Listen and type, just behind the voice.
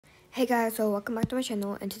Hey guys, so welcome back to my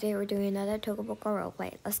channel, and today we're doing another Togebook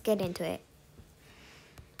roleplay. Let's get into it.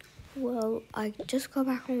 Well, I just got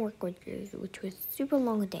back from work, which was a super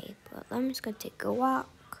long day, but I'm just gonna take a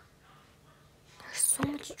walk. There's so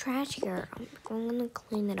much trash here. I'm gonna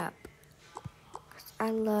clean it up. 'Cause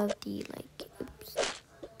I love the,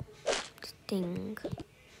 thing.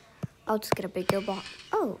 I'll just get a bigger box.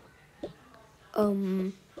 Oh.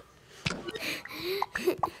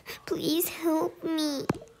 Please help me.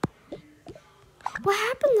 What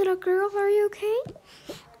happened, little girl? Are you okay?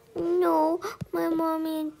 No, my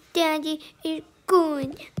mommy and daddy is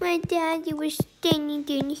gone. My daddy was standing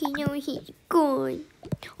there and he's gone.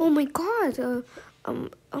 Oh my god.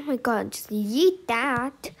 Oh my god, just eat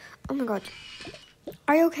that. Oh my god.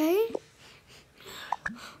 Are you okay?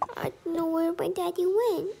 I don't know where my daddy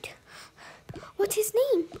went. What's his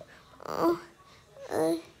name?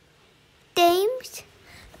 James?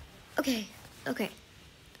 Okay.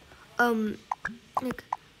 Like,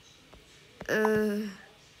 I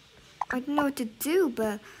don't know what to do,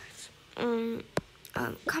 but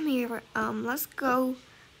come here. Let's go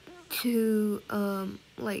to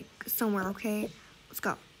somewhere. Okay, let's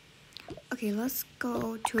go. Okay, let's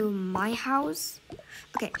go to my house.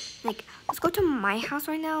 Okay, let's go to my house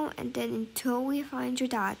right now, and then until we find your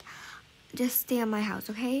dad, just stay at my house.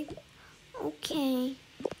 Okay? Okay.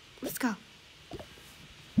 Let's go.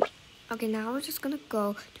 Okay, now we're just gonna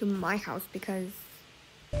go to my house because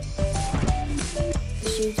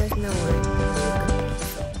she doesn't know where she's going.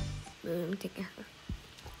 So we're taking her.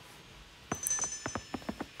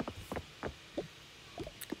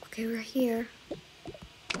 Okay, we're here.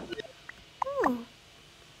 Oh,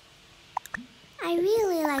 I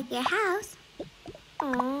really like your house.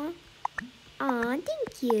 Aw,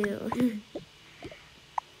 thank you.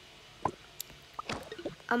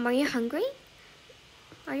 Are you hungry?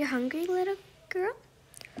 Are you hungry, little girl?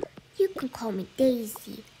 You can call me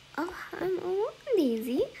Daisy. Oh, I'm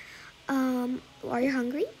Daisy. Are you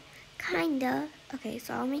hungry? Kinda. Okay,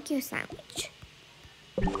 so I'll make you a sandwich.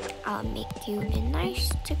 I'll make you a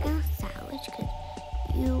nice chicken sandwich because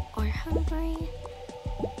you are hungry.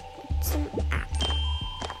 With some apple.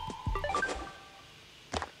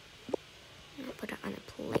 I'll put it on a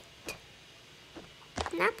plate.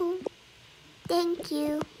 An apple. Thank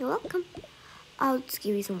you. You're welcome. I'll just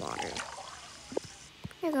give you some water.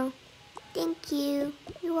 Here you go. Thank you.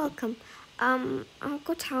 You're welcome. I'll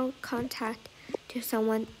go contact to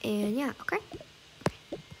someone and yeah, okay?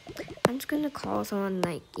 I'm just gonna call someone,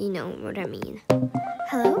 you know what I mean.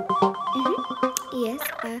 Hello? Yes,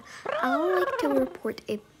 I would like to report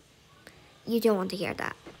if you don't want to hear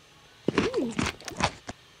that.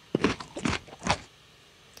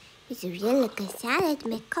 It's a really good salad,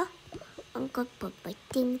 Miko. I'm gonna put my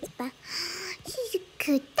things back. She's a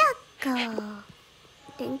good dog.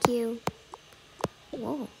 Thank you.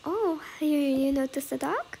 Whoa. Oh, you noticed the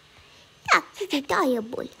dog? Yeah, he's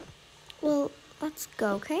adorable. Well, let's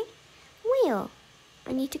go, okay? Well,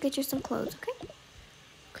 I need to get you some clothes, okay?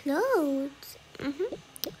 Clothes?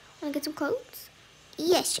 Wanna get some clothes?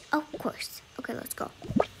 Yes, of course. Okay, let's go.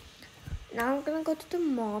 Now I'm gonna go to the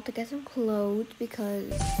mall to get some clothes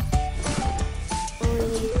because we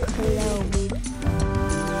need clothes.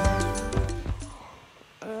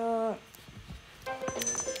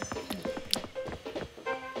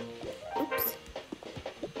 Oops.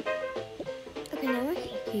 Okay, now we're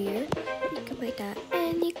here. You can buy that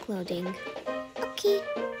any clothing. Okay.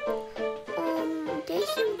 There's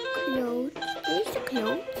some clothes. There's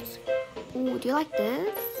clothes. Ooh, do you like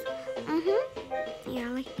this? Yeah,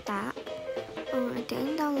 I like that. I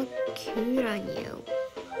think that look cute on you.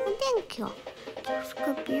 Oh, thank you. This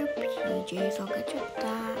could be your PJs. I'll get you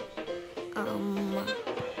that.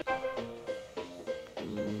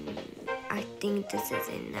 I think this is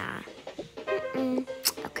enough.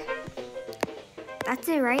 Okay. That's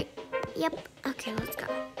it, right? Yep. Okay, let's go.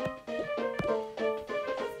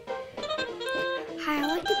 Hi, I'd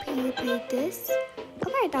like to pay this.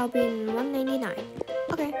 Okay, that'll be $1.99.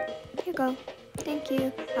 Okay, here you go. Thank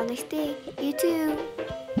you. Have a nice day. You too.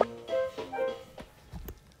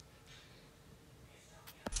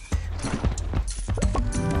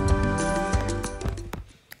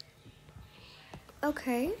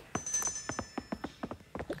 Okay.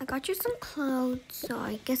 I got you some clothes, so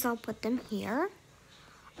I guess I'll put them here.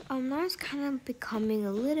 Now it's kind of becoming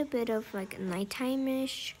a little bit of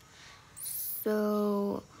nighttime-ish.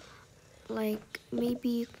 So, maybe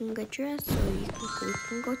you can get dressed so you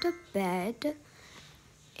can go to bed.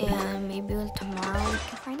 And maybe tomorrow we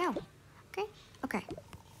can find out. Okay? Okay.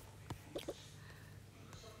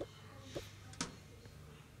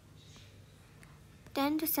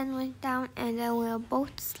 Then the sun went down and then we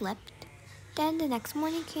both slept. Then the next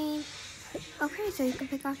morning came. Okay, so you can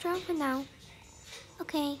pick out your outfit now.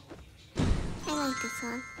 Okay. I like this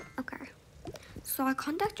one. Okay. So I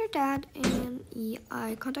contacted your dad and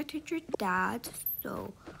I contacted your dad.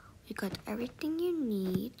 So you got everything you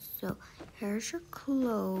need. So here's your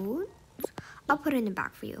clothes. I'll put it in the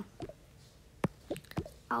bag for you.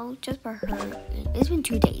 I'll just put her. It's been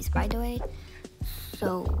 2 days, by the way.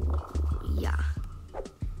 So yeah.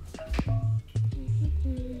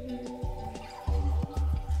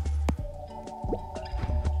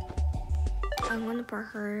 I'm gonna put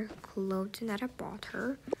her clothes that I bought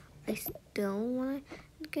her. I still want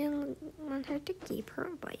her to keep her,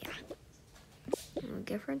 but yeah. I'm gonna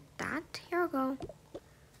give her that. Here we go.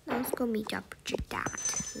 Now let's go meet up with your dad.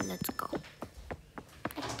 Let's go.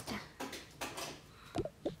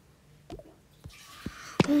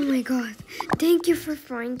 Oh my god. Thank you for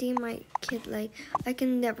finding my kid. Like, I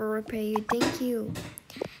can never repay you. Thank you.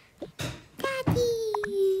 Daddy!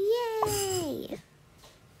 Yay!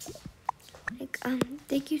 Like,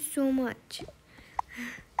 thank you so much.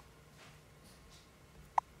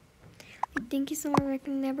 Thank you so much. I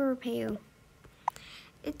can never repay you.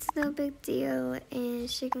 It's no big deal, and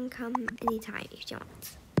she can come anytime if she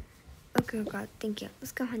wants. Okay, oh god, thank you.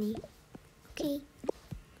 Let's go, honey. Okay.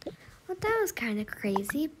 Well, that was kind of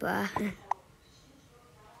crazy, but I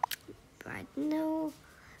don't know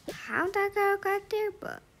how that girl got there,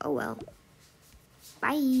 but oh well.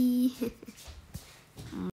 Bye.